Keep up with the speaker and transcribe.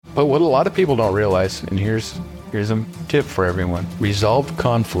But what a lot of people don't realize, and here's a tip for everyone: resolved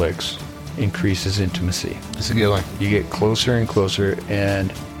conflicts increases intimacy. That's a good one. You get closer and closer,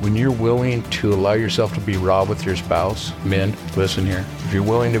 and when you're willing to allow yourself to be raw with your spouse, men, listen here. If you're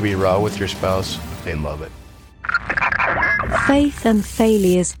willing to be raw with your spouse, they love it. Faith and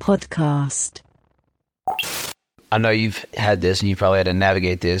Failures Podcast. I know you've had this and you probably had to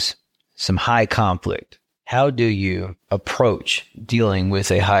navigate this. Some high conflict. How do you approach dealing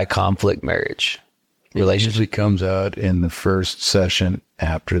with a high conflict marriage relationship? It usually comes out in the first session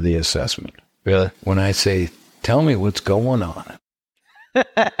after the assessment. Really? When I say, tell me what's going on.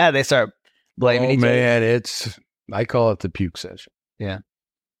 They start blaming each other. Man, I call it the puke session. Yeah.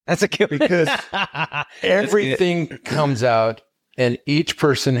 That's a good because everything comes out and each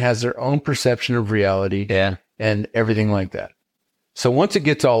person has their own perception of reality. Yeah. And everything like that. So once it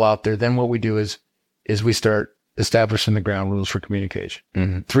gets all out there, then what we do is we start establishing the ground rules for communication.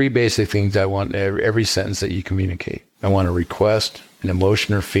 Mm-hmm. 3 basic things I want every sentence that you communicate. I want a request, an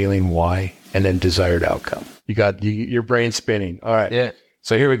emotion or feeling, why, and then desired outcome. You got your brain spinning. All right. Yeah.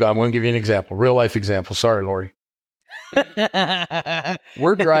 So here we go. I'm going to give you an example, real life example. Sorry, Lori.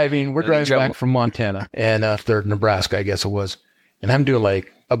 We're driving back from Montana and Nebraska, I guess it was. And I'm doing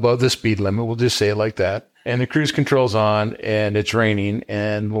like above the speed limit. We'll just say it like that. And the cruise control's on and it's raining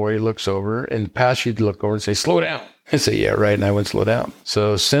and Lori looks over and past she'd look over and say, slow down. I say, yeah, right. And I went slow down.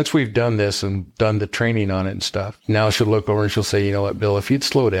 So since we've done this and done the training on it and stuff, now she'll look over and she'll say, you know what, Bill, if you'd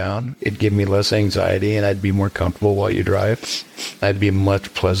slow down, it'd give me less anxiety and I'd be more comfortable while you drive. I'd be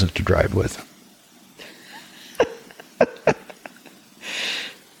much pleasant to drive with.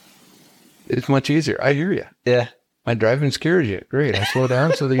 It's much easier. I hear you. Yeah. My driving scares you. Great. I slow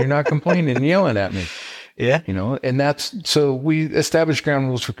down so that you're not complaining and yelling at me. Yeah. You know, and so we establish ground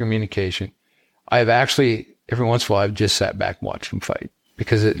rules for communication. I've actually, every once in a while, I've just sat back and watched them fight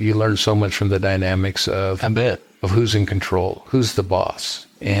because you learn so much from the dynamics of who's in control, who's the boss.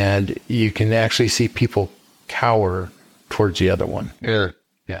 And you can actually see people cower towards the other one. Yeah.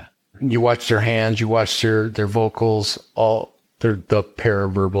 Yeah. You watch their hands, you watch their vocals, the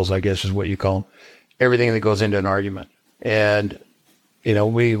paraverbals, I guess is what you call them. Everything that goes into an argument. And, you know,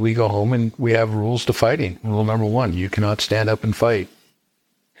 we go home and we have rules to fighting. Rule number 1, you cannot stand up and fight.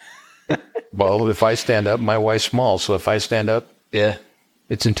 Well, if I stand up, my wife's small. So if I stand up, yeah,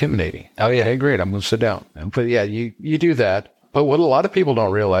 it's intimidating. Oh, yeah. Hey, great. I'm going to sit down. But yeah, you do that. But what a lot of people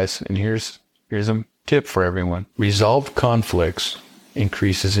don't realize, and here's a tip for everyone. Resolved conflicts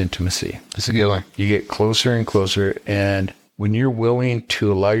increases intimacy. That's a good one. You get closer and closer, and when you're willing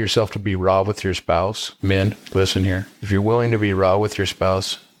to allow yourself to be raw with your spouse, men, listen here. If you're willing to be raw with your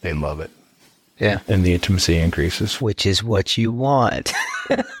spouse, they love it. Yeah. And the intimacy increases. Which is what you want.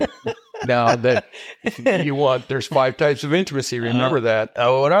 Now that you want, there's 5 types of intimacy. Remember that.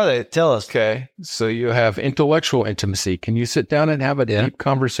 Oh, what are they? Tell us. Okay. So you have intellectual intimacy. Can you sit down and have a deep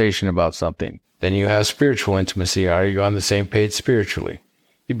conversation about something? Then you have spiritual intimacy. Are you on the same page spiritually?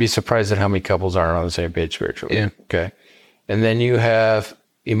 You'd be surprised at how many couples aren't on the same page spiritually. Yeah. Okay. And then you have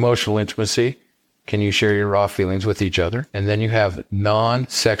emotional intimacy. Can you share your raw feelings with each other? And then you have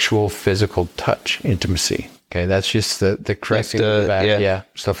non-sexual physical touch intimacy. Okay, that's just the caressing of the back. Yeah,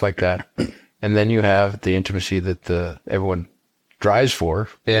 stuff like that. And then you have the intimacy that everyone drives for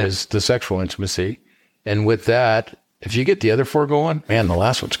is the sexual intimacy. And with that, if you get the other 4 going, man, the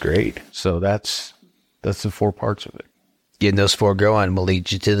last one's great. So that's the 4 parts of it. Getting those 4 going will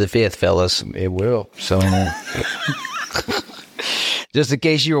lead you to the 5th, fellas. It will. So just in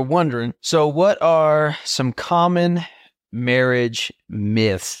case you were wondering. So what are some common marriage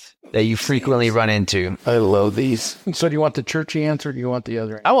myths that you frequently run into? I love these. So do you want the churchy answer or do you want the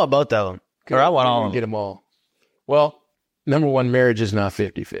other answer? I want both of them. Or I want all of them. Get them all. Well, number 1, marriage is not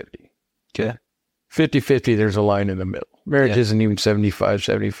 50-50. Okay. 50-50, there's a line in the middle. Marriage isn't even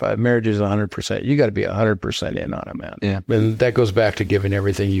 75-75. Marriage is 100%. You got to be 100% in on it, man. Yeah. And that goes back to giving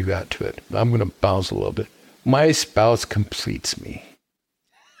everything you got to it. I'm going to bounce a little bit. My spouse completes me.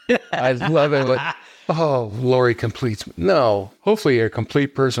 I love it. But, Lori completes me. No. Hopefully you're a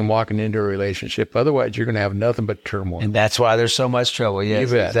complete person walking into a relationship. Otherwise, you're going to have nothing but turmoil. And that's why there's so much trouble.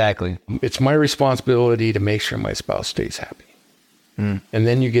 Yes, exactly. It's my responsibility to make sure my spouse stays happy. And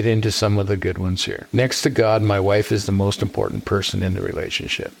then you get into some of the good ones here. Next to God, my wife is the most important person in the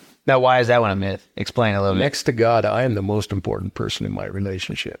relationship. Now, why is that one a myth? Explain a little bit. Next to God, I am the most important person in my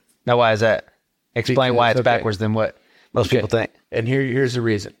relationship. Now, why is that? Explain why it's backwards than what most people think. And here's the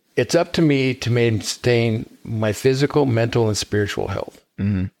reason. It's up to me to maintain my physical, mental, and spiritual health.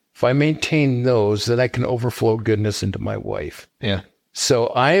 Mm-hmm. If I maintain those, then I can overflow goodness into my wife. Yeah. So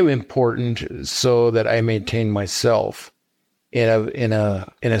I am important so that I maintain myself. in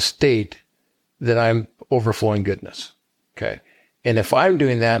a state that I'm overflowing goodness. Okay. And if I'm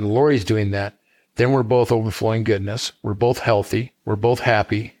doing that and Lori's doing that, then we're both overflowing goodness. We're both healthy. We're both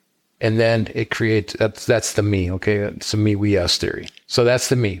happy. And then it creates, that's the me. Okay. It's a me, we, us theory. So that's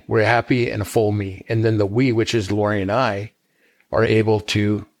the me. We're happy and a full me. And then the we, which is Lori and I, are able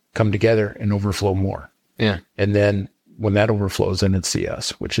to come together and overflow more. Yeah. And then when that overflows, then it's the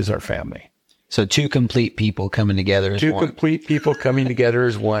us, which is our family. So two complete people coming together as one. Two complete people coming together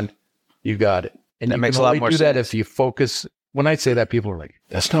as one. You got it. And that you makes can a lot only more do sense. that if you focus. When I say that, people are like,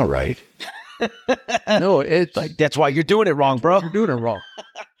 that's not right. No, it's Like, that's why you're doing it wrong, bro. you're doing it wrong.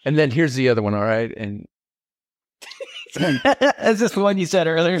 And then here's the other one. All right. And Is this the one you said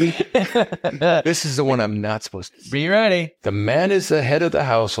earlier? this is the one I'm not supposed to. Be ready. The man is the head of the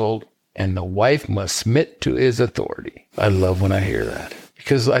household and the wife must submit to his authority. I love when I hear that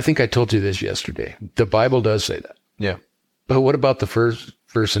because I think I told you this yesterday. The Bible does say that. Yeah. But what about the first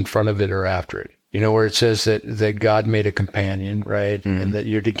verse in front of it or after it? You know, where it says that God made a companion, right? Mm-hmm. And that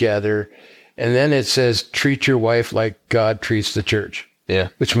you're together. And then it says, treat your wife like God treats the church. Yeah.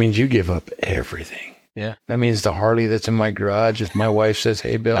 Which means you give up everything. Yeah. That means the Harley that's in my garage, if my wife says,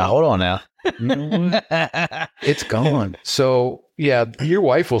 hey, Bill, Now, hold on now. you know what? It's gone. So, yeah, your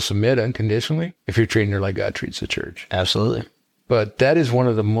wife will submit unconditionally if you're treating her like God treats the church. Absolutely. But that is one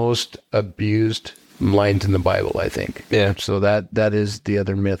of the most abused lines in the Bible, I think. Yeah. So that is the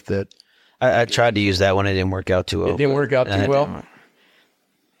other myth that I tried to use that one. It didn't work out too well. it didn't work out too well.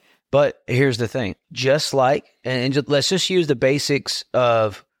 But here's the thing. Just like, let's just use the basics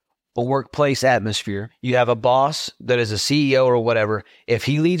of a workplace atmosphere. You have a boss that is a CEO or whatever. If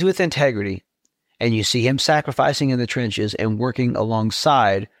he leads with integrity and you see him sacrificing in the trenches and working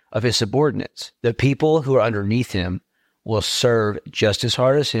alongside of his subordinates, the people who are underneath him will serve just as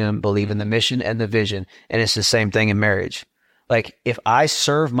hard as him, believe in the mission and the vision. And it's the same thing in marriage. Like, if I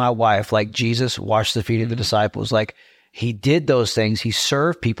serve my wife like Jesus washed the feet of the disciples, like he did those things, he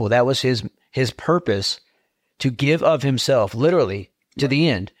served people. That was his purpose, to give of himself, literally to the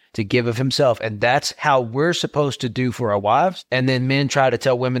end, to give of himself. And that's how we're supposed to do for our wives. And then men try to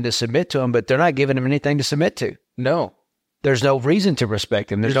tell women to submit to them, but they're not giving them anything to submit to. No. There's no reason to respect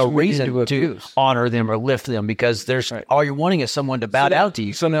them. There's no reason to abuse. honor them or lift them, because all you're wanting is someone to bow down to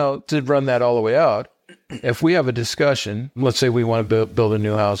you. So now, to run that all the way out, if we have a discussion, let's say we want to build a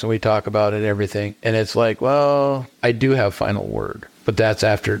new house and we talk about it and everything, and it's like, well, I do have final word, but that's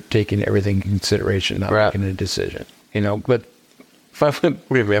after taking everything into consideration, not making a decision, you know. But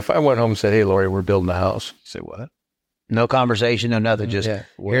if I went home and said, hey, Lori, we're building a house, you say, what? No conversation, no nothing. Just,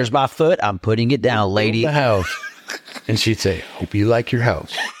 here's my foot. I'm putting it down, lady. The house. And she'd say, hope you like your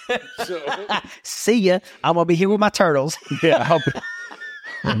house. See ya. I'm going to be here with my turtles. Yeah.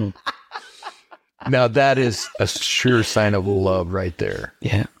 Now, that is a sure sign of love right there.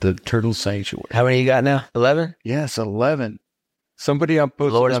 Yeah. The turtle sanctuary. How many you got now? 11? Yes, 11. Somebody on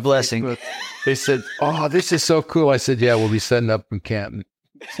posted Lord's on blessing. Facebook, they said, oh, this is so cool. I said, yeah, we'll be setting up in Canton.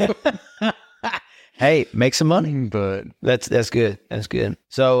 Hey, make some money. But That's good. That's good.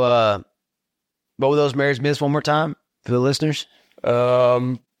 So, what were those marriage myths one more time for the listeners?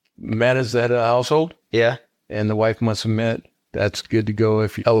 man is the head of the household, Yeah. and the wife must submit. That's good to go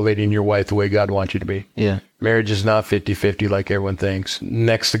if you're elevating your wife the way God wants you to be. Yeah. Marriage is not 50-50 like everyone thinks.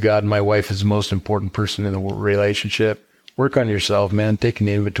 Next to God, my wife is the most important person in the relationship. Work on yourself, man. Take an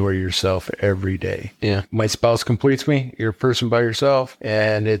inventory of yourself every day. Yeah. My spouse completes me. You're a person by yourself,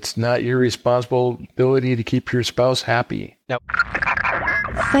 and it's not your responsibility to keep your spouse happy. No.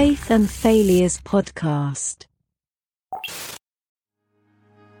 Faith and Failures Podcast.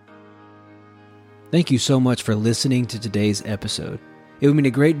 Thank you so much for listening to today's episode. It would mean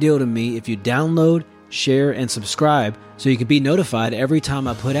a great deal to me if you download, share, and subscribe so you can be notified every time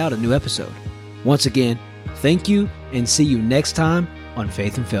I put out a new episode. Once again, thank you, and see you next time on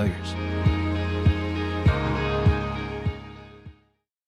Faith and Failures.